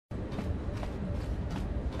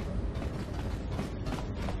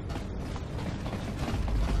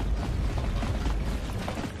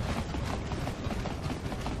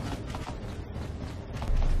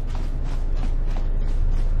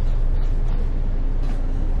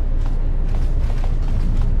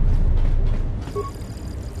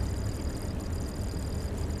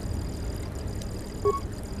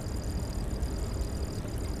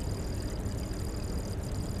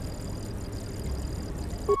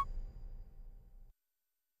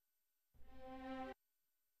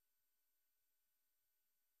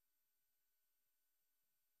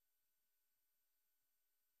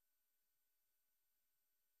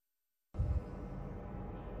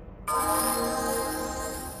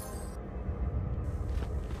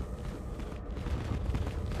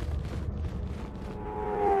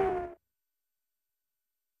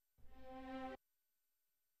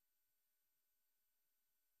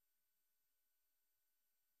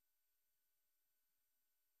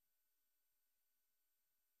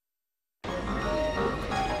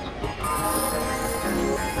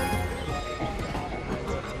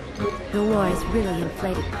The war has really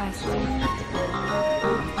inflated prices.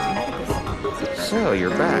 So, you're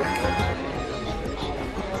back.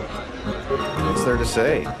 What's there to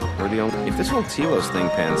say? We're the only... If this whole Telos thing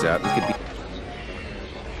pans out, we could be...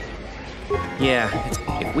 Yeah,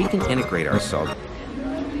 if we can integrate ourselves...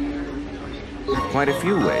 Quite a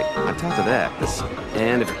few ways. On top of that, this...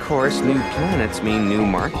 And, of course, new planets mean new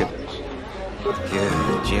market...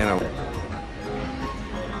 Good, Jenna...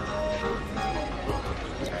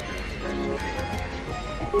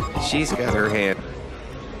 She's got her hand...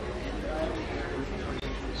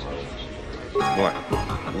 What?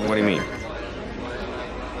 What do you mean?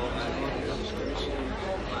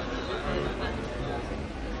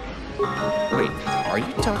 Wait, are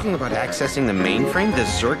you talking about accessing the mainframe? The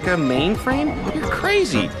Czerka mainframe? You're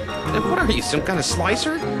crazy! What are you, some kind of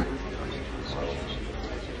slicer?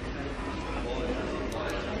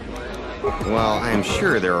 Well, I'm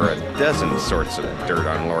sure there are a dozen sorts of dirt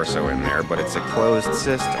on Lorso in there, but it's a closed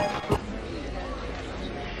system.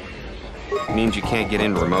 Means you can't get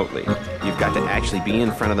in remotely. You've got to actually be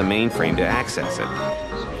in front of the mainframe to access it.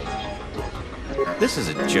 This is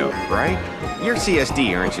a joke, right? You're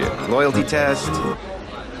CSD, aren't you? Loyalty test?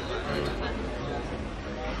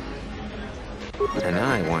 And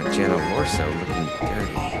I want Jana Lorso looking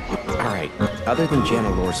dirty. Alright, other than Jana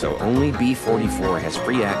Lorso, only B-44 has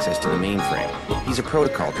free access to the mainframe. He's a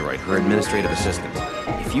protocol droid, her administrative assistant.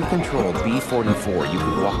 If you control B-44, you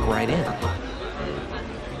can walk right in.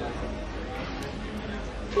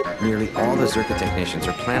 Nearly all the Czerka technicians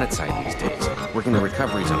are planet-side these days, working the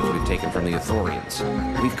recovery zones we've taken from the Ithorians.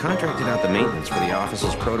 We've contracted out the maintenance for the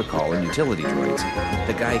office's protocol and utility droids.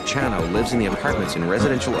 The guy Chano lives in the apartments in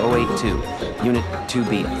Residential 082, Unit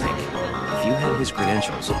 2B, I think. If you had his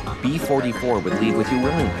credentials, B-44 would leave with you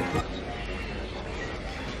willingly.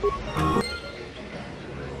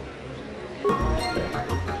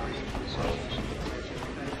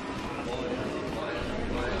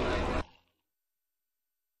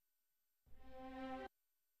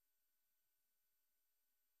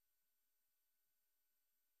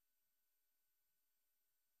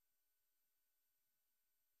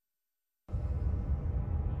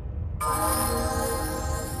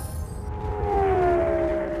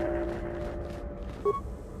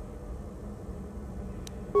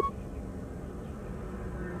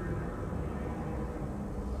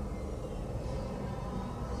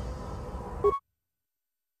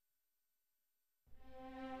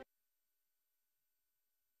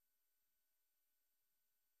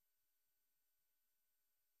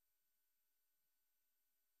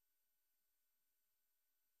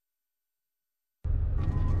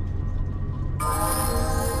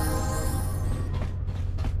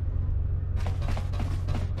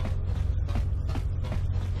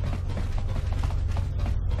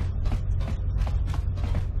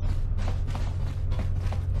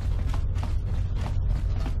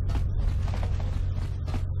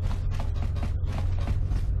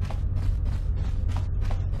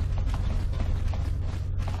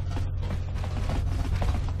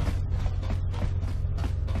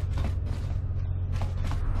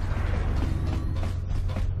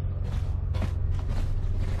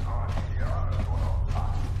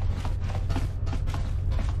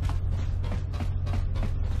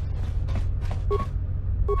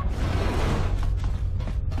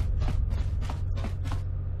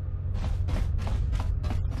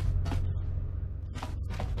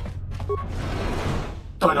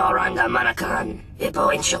 Tonoranga manakan,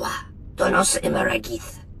 Ipo inshala, Tonos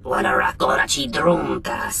imaragith, Wanarakorachi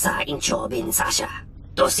drumka sa inchobin sasha,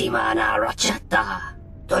 Tosimana rachata,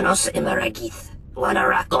 Tonos imaragith,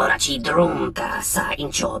 Wanarakorachi drumka sa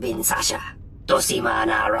inchobin sasha,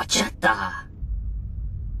 Tosimana rachata.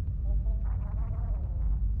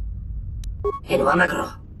 In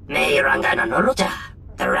Wamagro, may rangana noruta,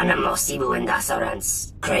 Taranamo sibu and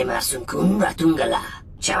dasarans, Krema sunkun ratungala,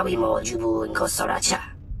 Chawi mo jubu in Kosoracha.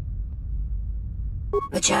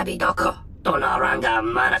 Machabi doko, Tonoranga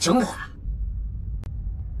manachunga.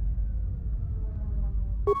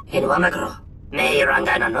 In Wamagro, may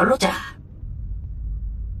rangana noruta.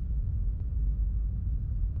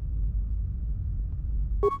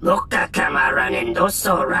 Loka kamaran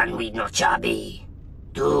endoso ran with no chabi.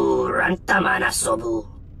 Du rantamana sobu,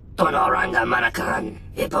 Tonoranga manakan,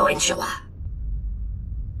 Ipo inshala.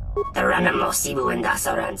 Taranamo sibu and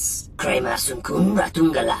dasarans, Krema sunkun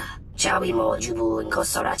ratungala, Chawi mo jubu in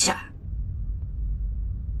Kosoracha.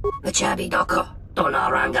 Machabi doko,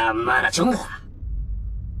 Tonoranga manachunga.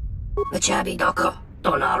 Machabi doko,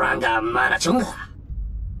 Tonoranga manachunga.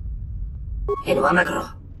 In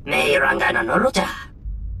Wamagro, may rangana noruta.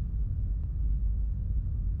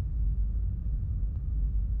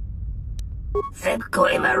 Febko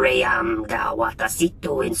emarayam ga watashi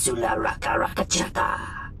to insula rakarakachata.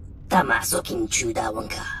 Tamasokin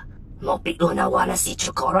chudawanka. Mopi unawala si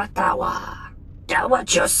chokoratawa. Dawa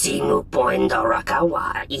josimu poendo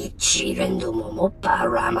rakawa ichi rendu momo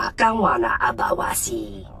parama kawana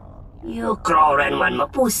abawasi. Yu kroren wan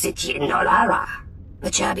mapusiti indolara.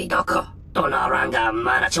 Machabi doko, tonaranga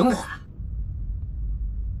manachunga.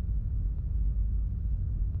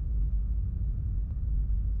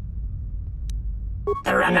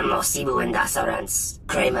 Taranamo sibu and asteroids.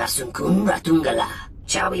 Krema sunkun ratungala.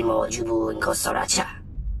 Chawi mo jubu and kosoracha.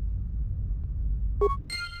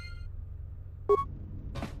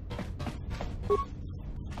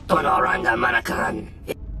 Tonoranga manakan.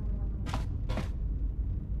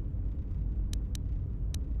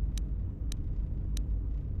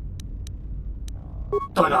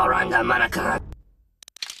 Tonoranga manakan.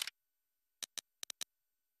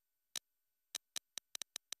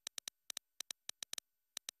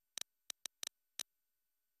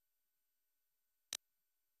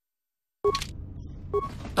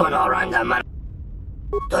 Tonoranga man.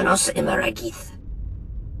 Tonos emeragith.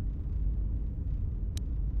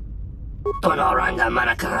 Tonoranga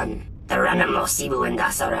manakan. Taranamo sibu and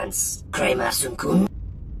asteroids. Krema sunkun.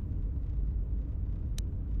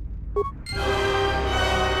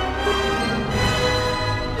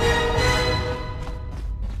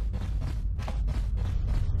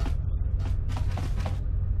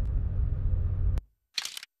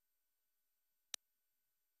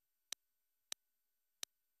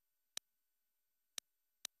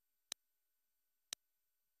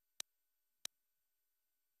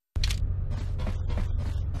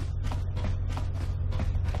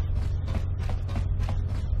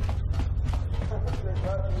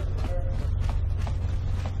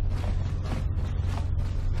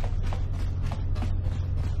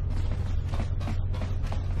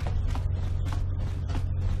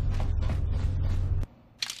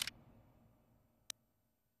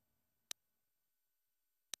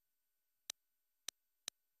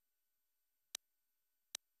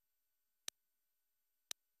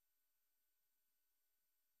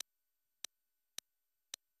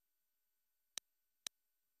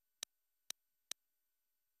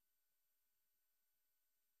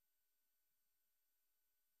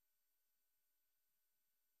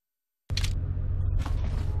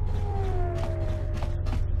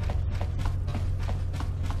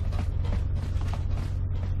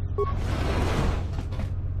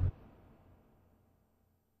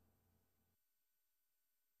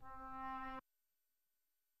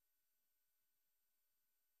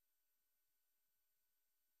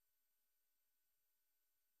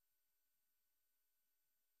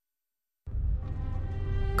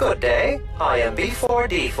 Good day. I am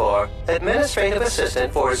B4D4, Administrative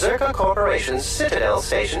Assistant for Czerka Corporation's Citadel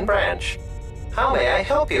Station branch. How may I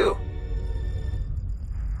help you?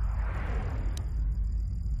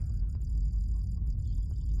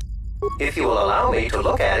 If you will allow me to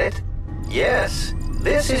look at it. Yes,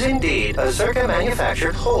 this is indeed a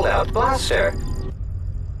Czerka-manufactured holdout blaster.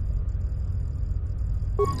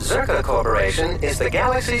 Czerka Corporation is the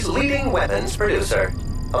galaxy's leading weapons producer.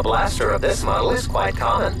 A blaster of this model is quite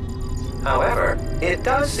common. However, it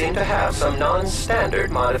does seem to have some non-standard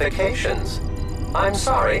modifications. I'm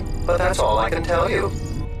sorry, but that's all I can tell you.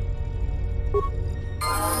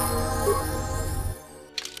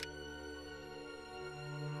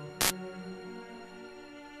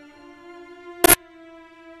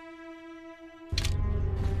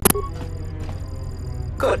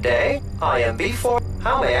 Good day. I am B4.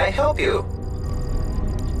 How may I help you?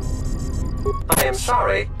 I am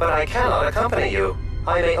sorry, but I cannot accompany you.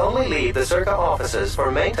 I may only leave the Czerka offices for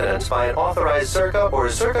maintenance by an authorized Czerka or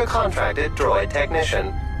Czerka-contracted droid technician.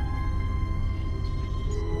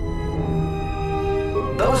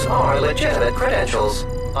 Those are legitimate credentials.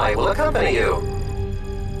 I will accompany you.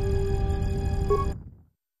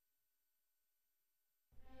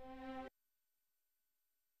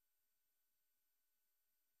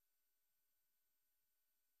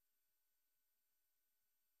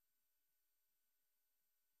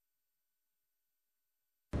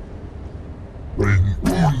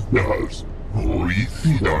 Ventundas, hoy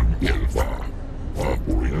sidan elfa,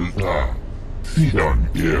 vuelta, sidan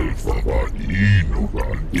elfa,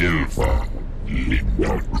 vadinogan elfa,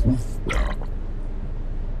 linda trusta.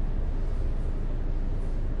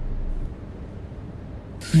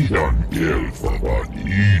 Sidan elfa,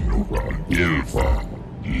 vadinogan elfa,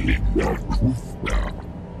 linda trusta,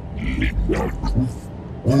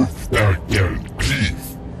 ufta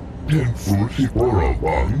kelkif, den fusi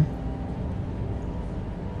boroban.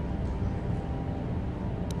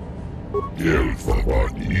 Elfa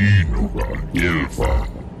van Inogan Elfa.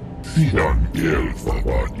 Sian Elfa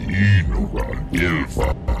van Inogan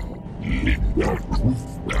Elfa. Linda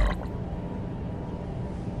Trufna.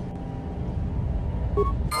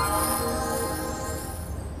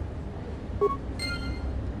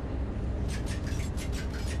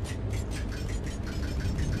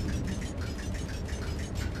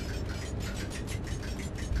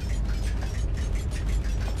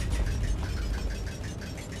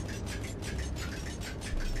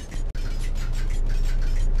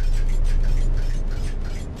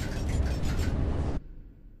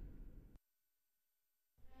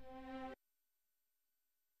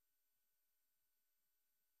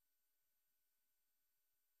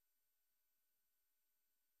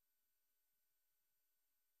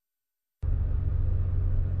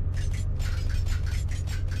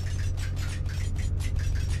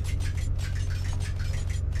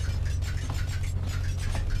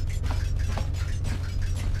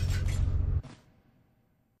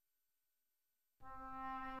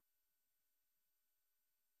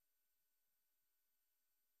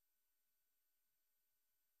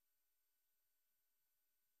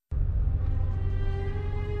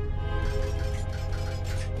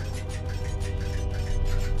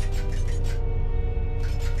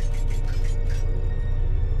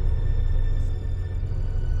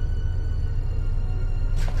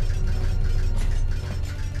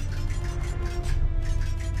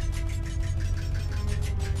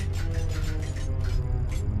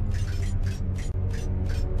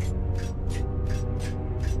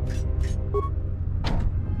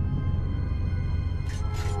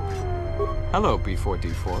 Hello,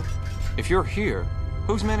 B4D4. If you're here,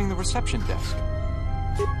 who's manning the reception desk?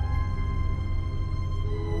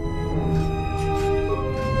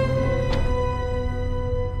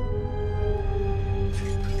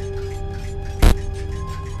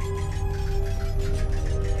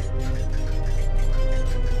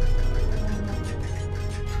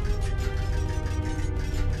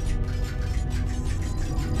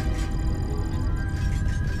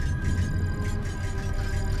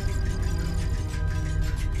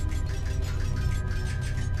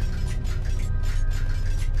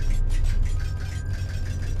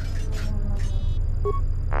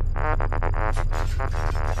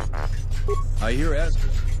 I hear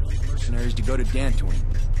Asgard mercenaries to go to Dantooine.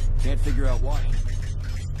 Can't figure out why.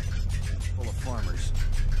 Full of farmers.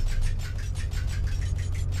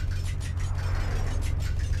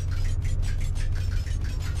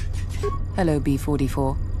 Hello,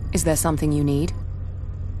 B44. Is there something you need?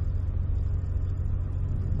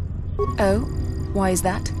 Oh? Why is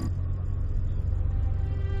that?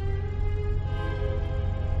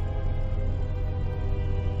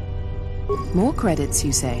 More credits,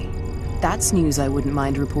 you say? That's news I wouldn't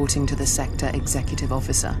mind reporting to the Sector Executive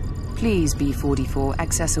Officer. Please, B44,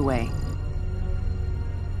 access away.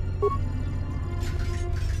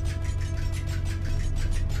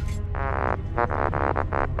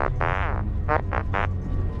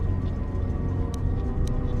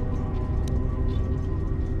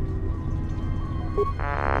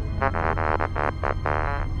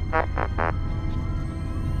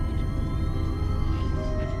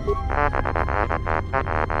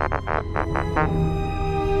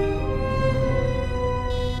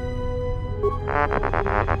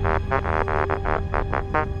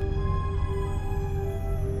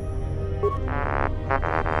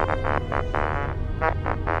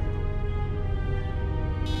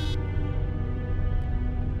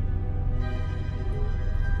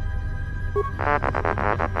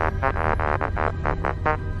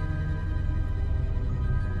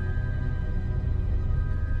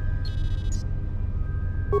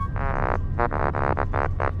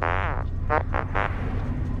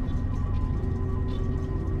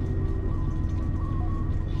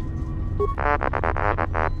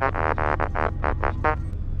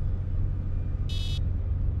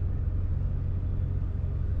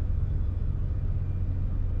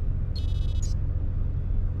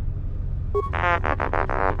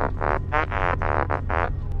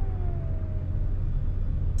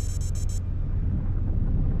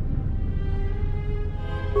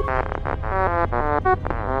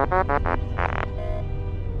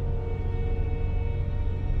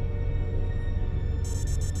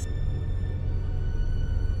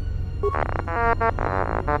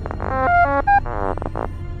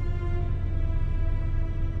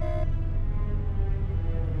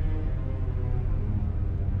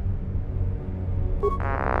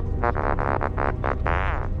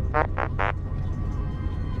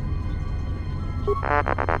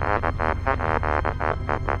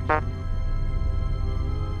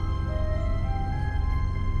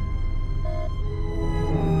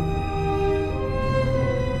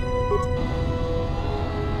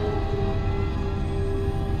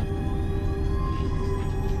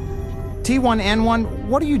 T1N1,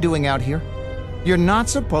 what are you doing out here? You're not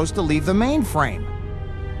supposed to leave the mainframe.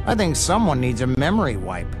 I think someone needs a memory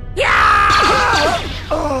wipe.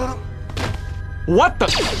 What the?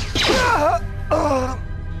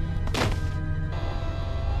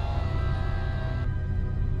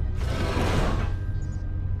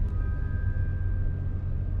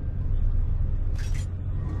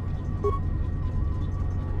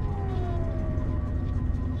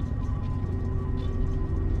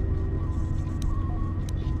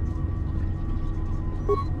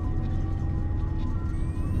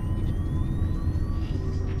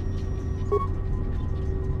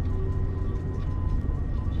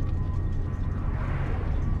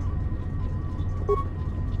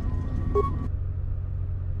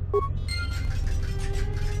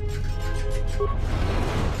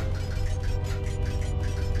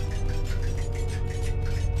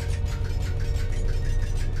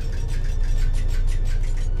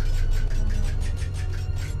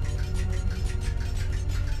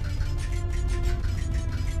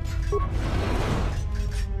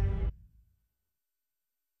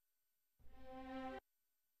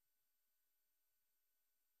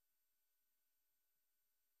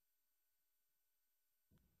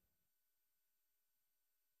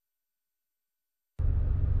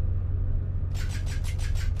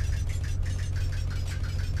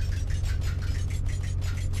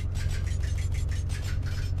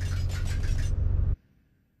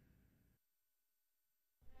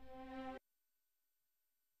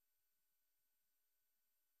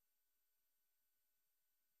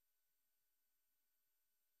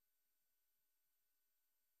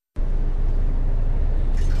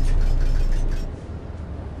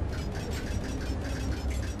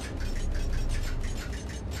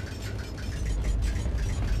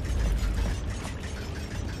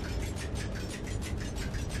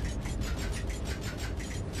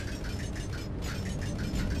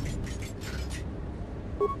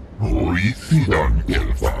 Sidan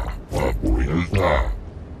Gelfa, Papuelta,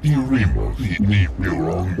 Irimo Sini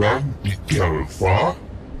Pirongan Gelfa.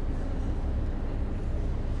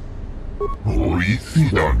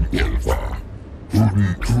 Sidan Gelfa,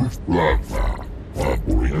 Tudin Tooth Blagfa,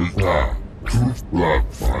 Papuelta, Tooth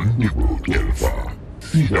Blagfan Nibo Gelfa,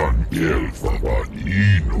 Sidan Gelfa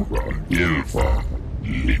Badinogan Gelfa,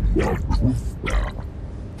 Linda Toothda,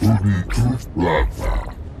 Tudin Tooth Blagfa,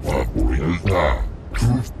 Papuelta.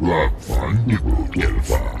 Tooth Black Fandigo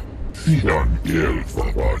Gelfa, Sidan Gelfa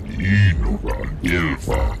Badinogan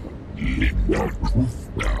Gelfa, Linda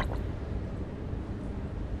Toothda.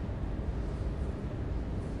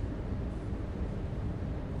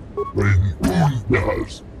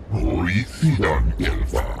 Rentundas, Sidan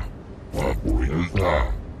Gelfa, Papuelta.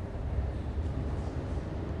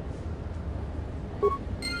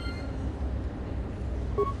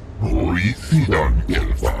 Sidan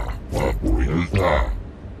Gelfa, Papuelta.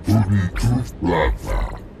 Tudin Tooth Blagfa,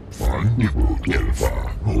 Fandigo Gelfa,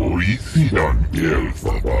 Sidan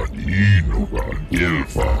Gelfa Badinogan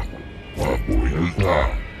Gelfa, Papuelta.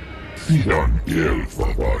 Sidan Gelfa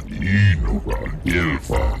Badinogan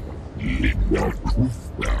Gelfa, Linda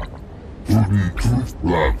Toothda. Tudin Tooth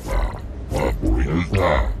Blagfa,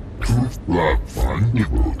 Papuelta. Tooth Blag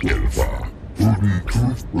Fandigo Gelfa, Tudin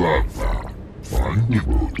Tooth Blagfa.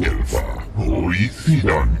 Fandigo Gelfa,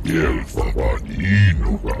 Sidan Gelfa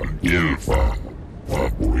Badinogan Gelfa,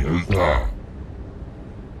 Papuelta.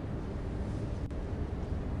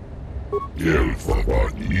 Gelfa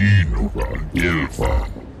Badinogan Gelfa,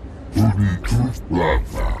 Tudin Tooth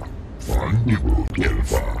Blagfa, Fandigo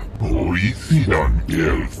Gelfa, Sidan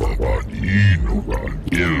Gelfa Badinogan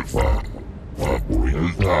Gelfa,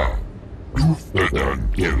 Papuelta. Toothdadan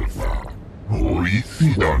Gelfa,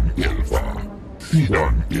 Sidan Gelfa.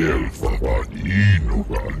 Sidan Gelfa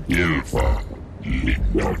Badinogan Gelfa,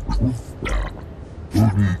 Linda Toothda.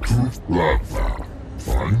 Tudin Tooth Blagfa,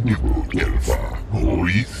 Fandigo Gelfa,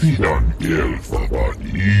 Sidan Gelfa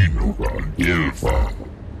Badinogan Gelfa,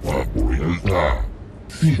 Papuelta.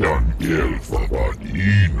 Sidan Gelfa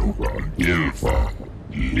Badinogan Gelfa,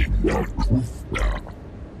 Linda Toothda.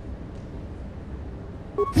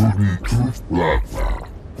 Tudin Tooth Blagfa,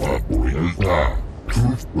 Papuelta.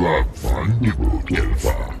 Tooth Black Fandigo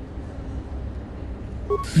Gelfa,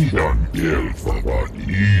 Sidan Gelfa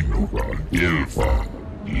Badinogan Gelfa,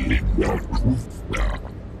 Linda Toothda.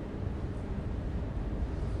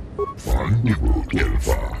 Fandigo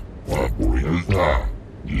Gelfa, Papuelta.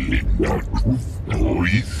 Linda Toothda.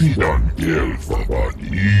 Sidan Gelfa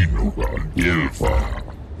Badinogan Gelfa,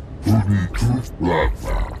 Tudin Tooth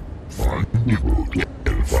Blagfa, Fandigo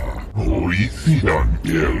Gelfa, Sidan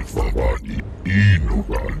Gelfa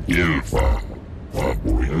Badinogan Gelfa,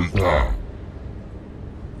 Papuelta.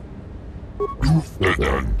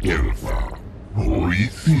 Tuftadan Gelfa. Hoi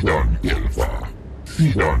Sidan Gelfa.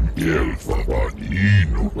 Sidan Gelfa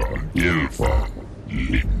Badinogan Gelfa.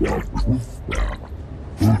 Linda Tufta.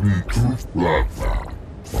 Huden Tuftlafa.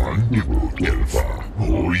 Fandigo Gelfa.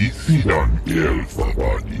 Hoi Sidan Gelfa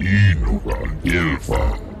Badinogan Gelfa.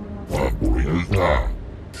 Abuelta.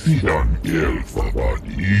 Sidan Gelfa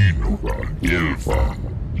Badinogan Gelfa.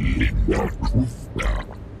 Linda Tufta.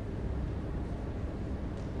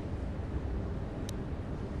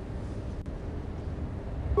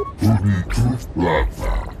 Huden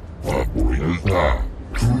Tuftlafa. Abuelta.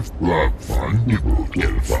 Tuftlag Fandigo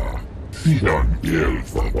Gelfa. Sidan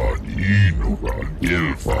Gelfa Badinogan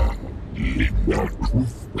Gelfa. Linda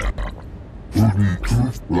Tufta. Huden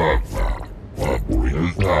Tuftlafa.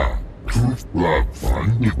 Abuelta. Tuftlag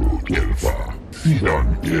Fandigo Gelfa.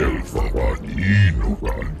 Sidan Gelfa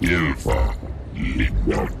Badinogan Gelfa.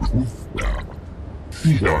 Linda Tufta.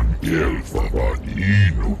 Sidan Gelfa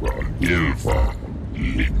Badinogan Gelfa.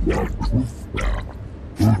 Linda Tufta.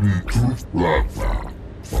 Huden Tuftlafa.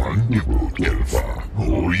 Fandigo Gelfa.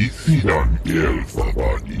 Hoi Sidan Gelfa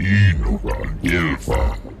Badinogan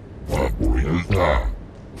Gelfa. Abuelta.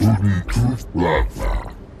 Huden Tuftlafa.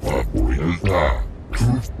 Abuelta.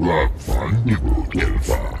 Tuftlag Fandigo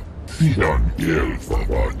Gelfa. Sidan Gelfa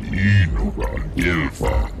Badinogan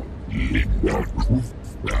Gelfa. Linda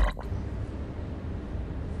Tufta.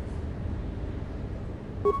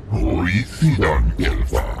 Hoi Sidan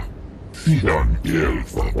Gelfa. Sidan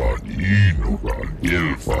Gelfa Badinogan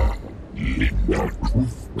Gelfa. Linda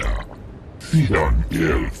Tufta. Sidan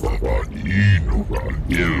Gelfa Badinogan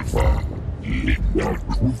Gelfa. Linda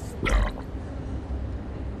Tufta.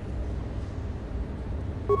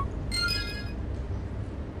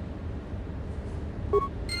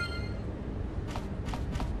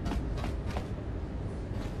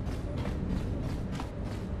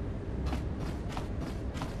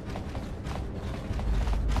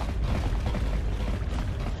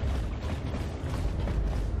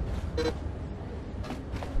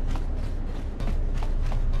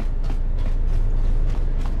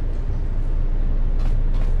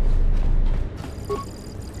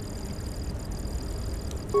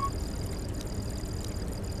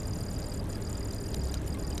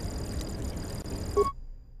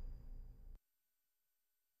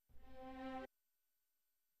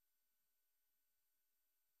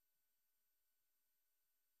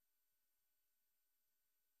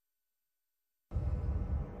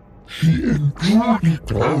 She endured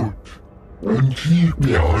it out, and she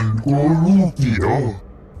began Goruvia.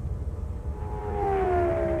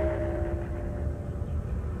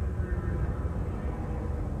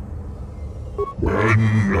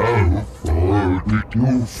 And now for the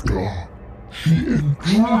Tufta. She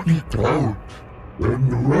endured it out,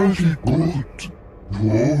 and really good.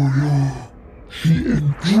 Gloria. She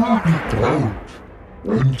endured it out,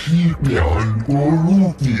 and she began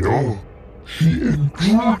Goruvia. She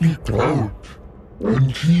endured it out,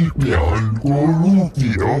 and she began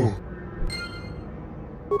Goruvia.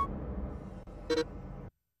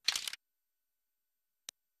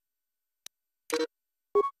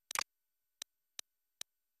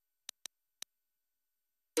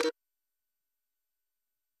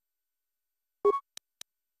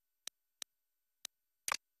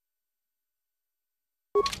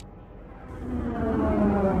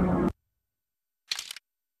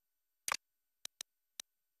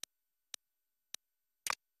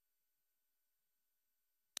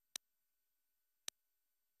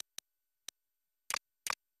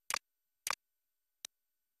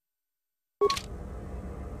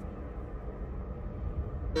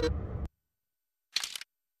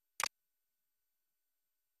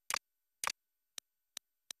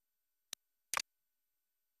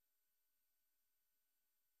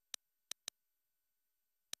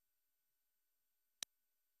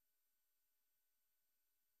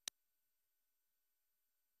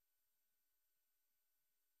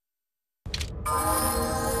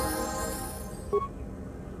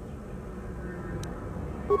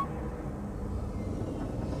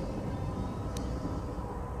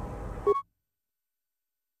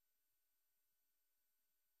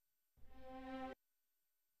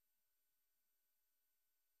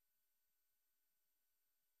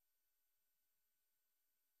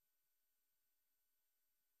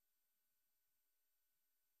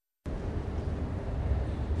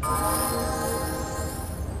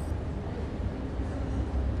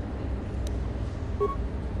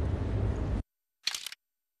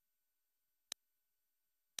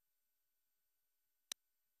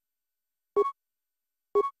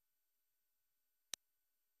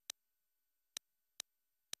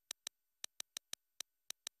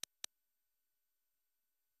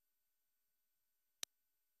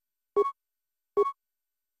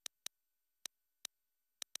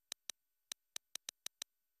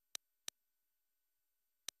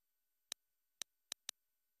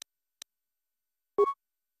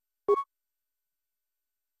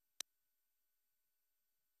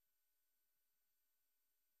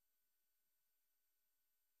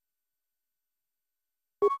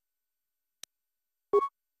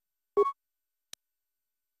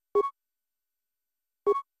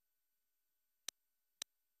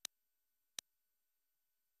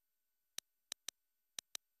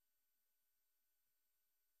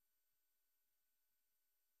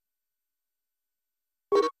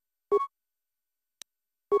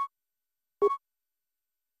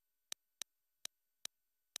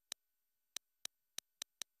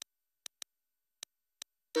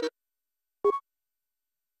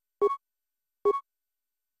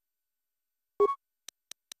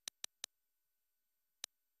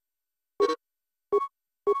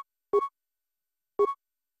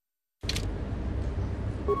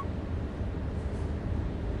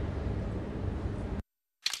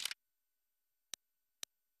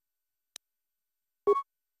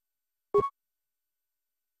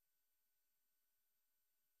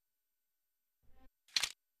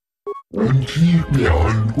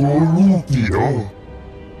 Antibian Gorugida.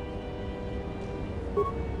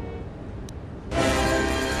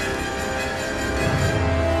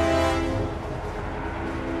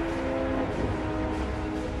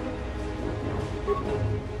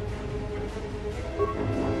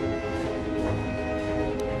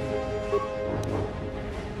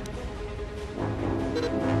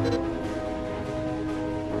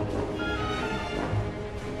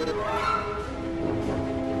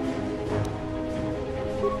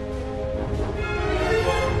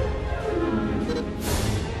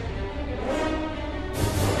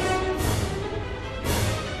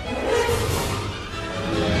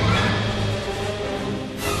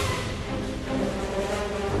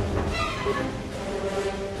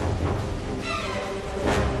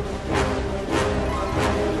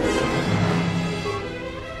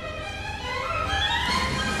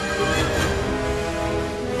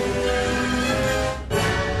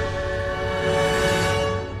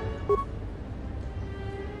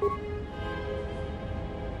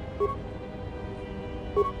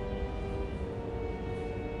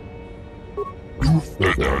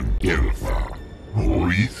 Sidan Gelfa.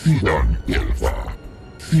 Hoi Sidan Gelfa.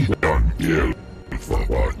 Sidan Gelfa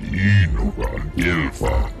Vadinogan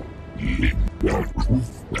Gelfa. Linda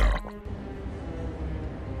Trufta.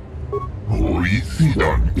 Hoi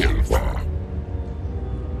Sidan Gelfa.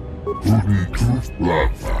 Guden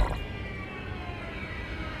Trufblava.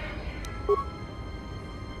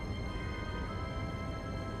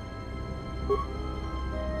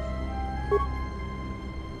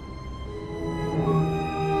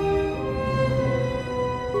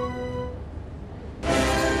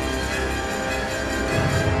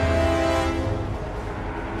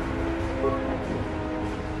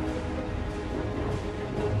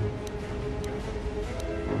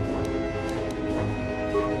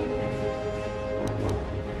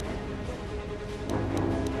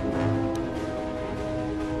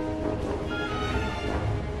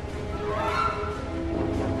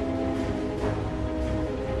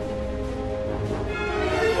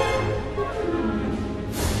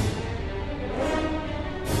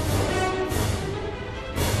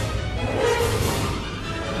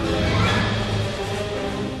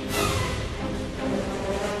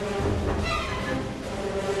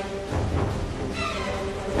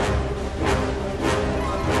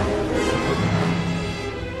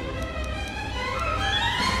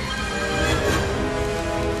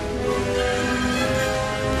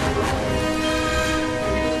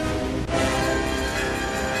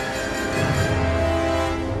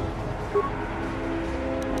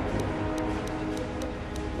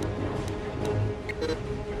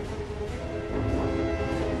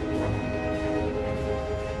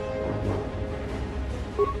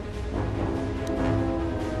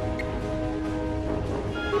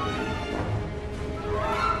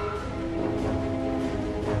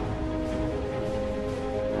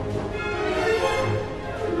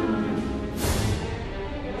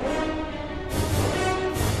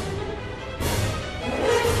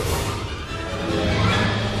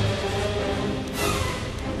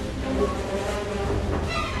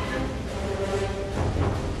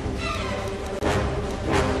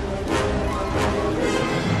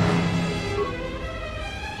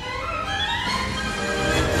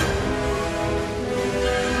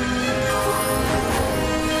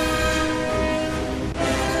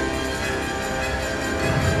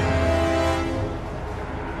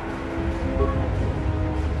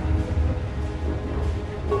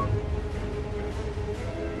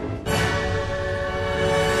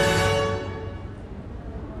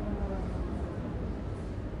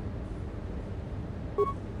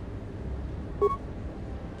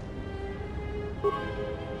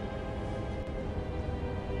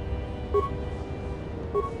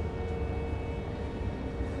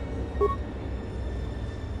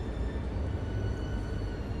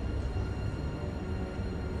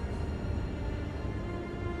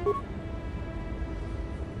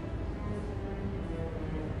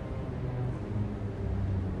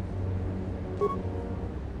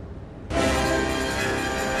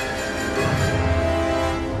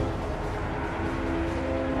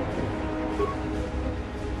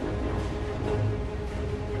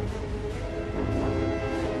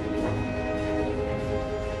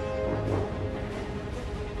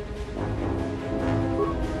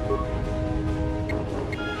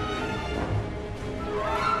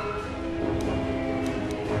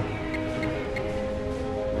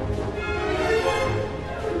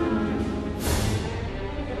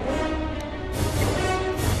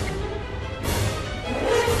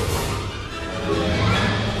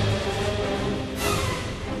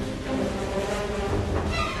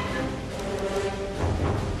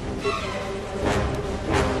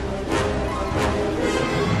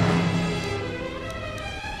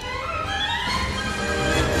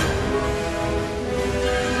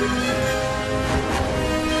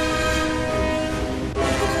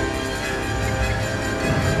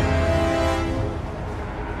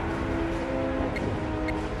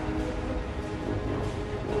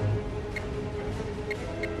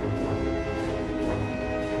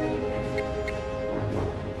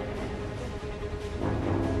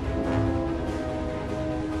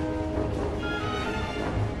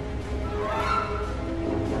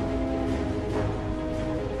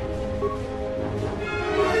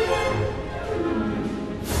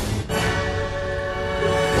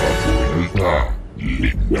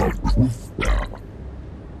 linda trusta.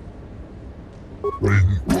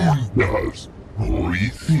 Renundas,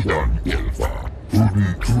 horicidan elfa,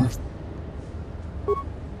 untrust.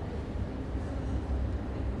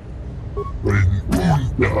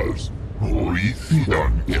 Renundas,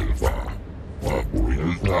 horicidan elfa,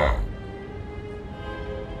 fabuelta.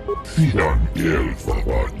 Sidan elfa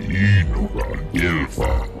vaninogan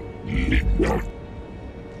elfa, linda.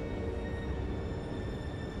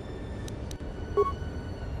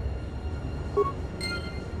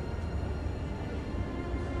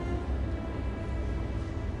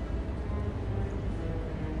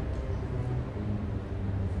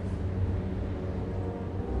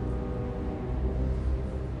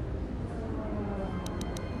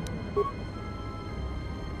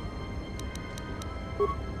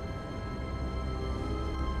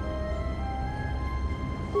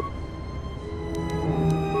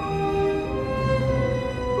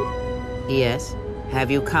 Yes? Have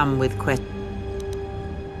you come with questions?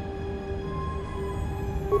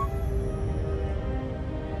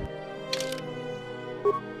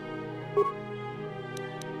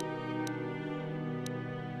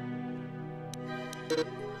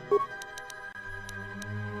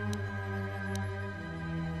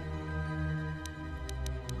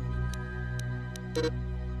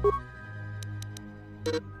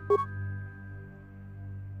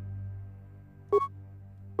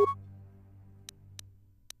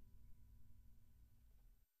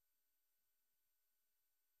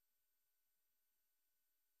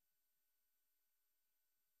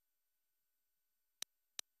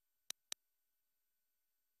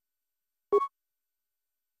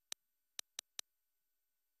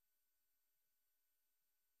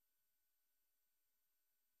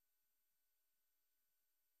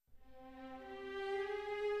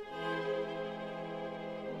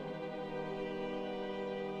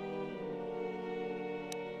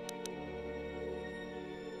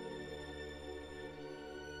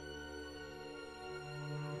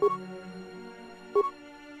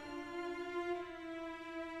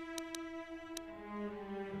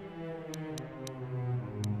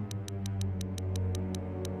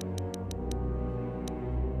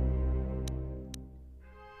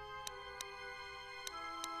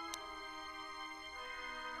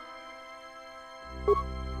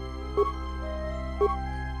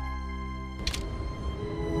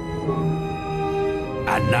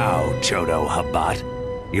 And now, Chodo Habat,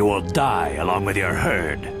 you will die along with your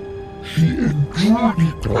herd. She endured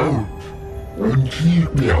it out, and she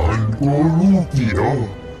behind Gorutio.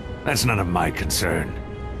 That's none of my concern.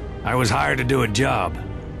 I was hired to do a job,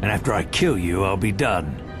 and after I kill you, I'll be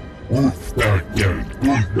done. With that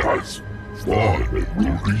goodness, Father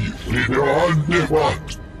will reach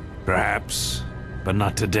it. Perhaps, but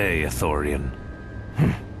not today, Ithorian.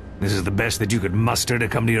 This is the best that you could muster to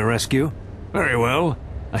come to your rescue? Very well.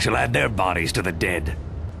 I shall add their bodies to the dead.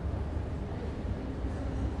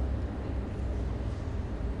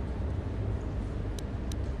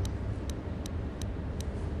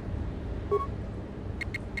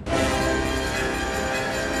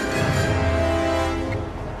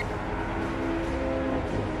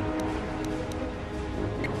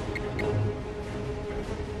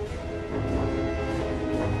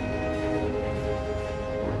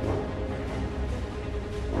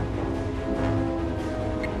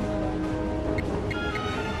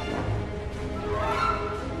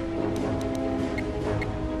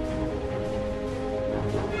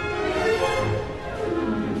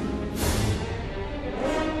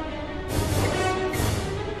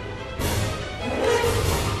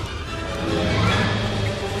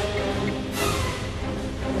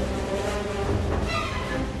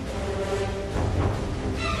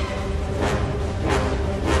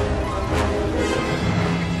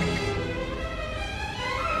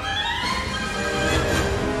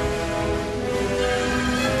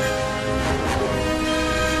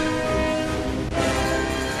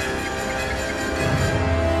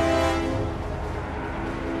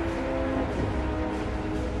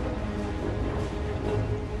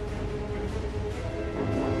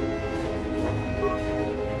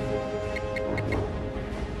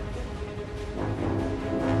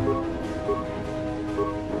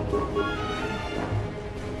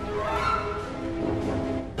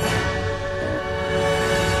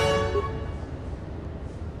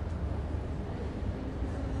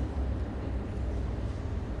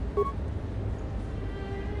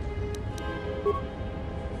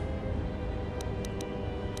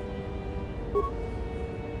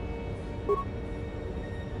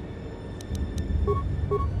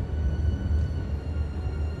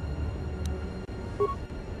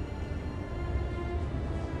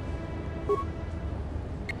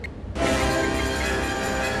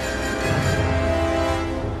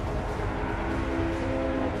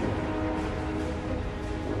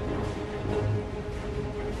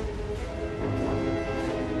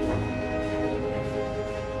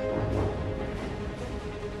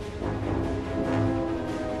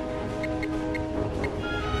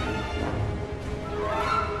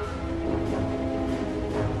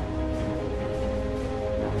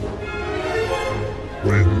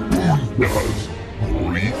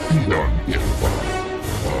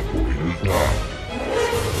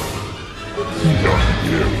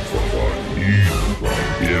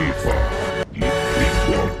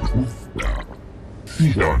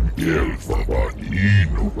 Sidan Gelfa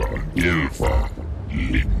Vadinogan Gelfa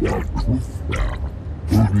Linda Trufta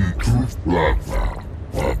Tuden Trufblava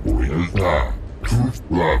Vabuelta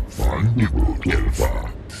Trufblav Vandigo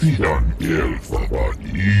Gelfa Sidan Gelfa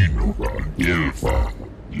Vadinogan Gelfa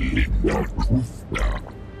Linda Trufta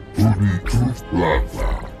Tuden Trufblava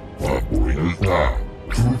Vabuelta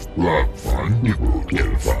Trufblav Vandigo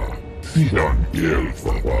Gelfa Sidan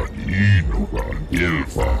Gelfa Vadinogan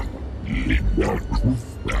Gelfa Linda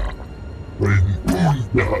Trufta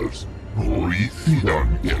Rentundas Noi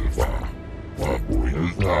Sidan Gelfa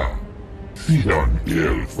Vabuelta Sidan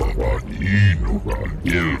Gelfa Vadinogan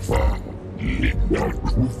Gelfa Linda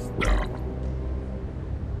Trufta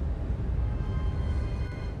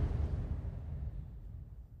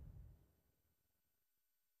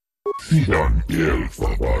Sidan Gelfa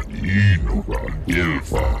Vadinogan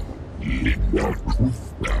Gelfa Linda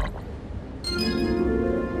Trufta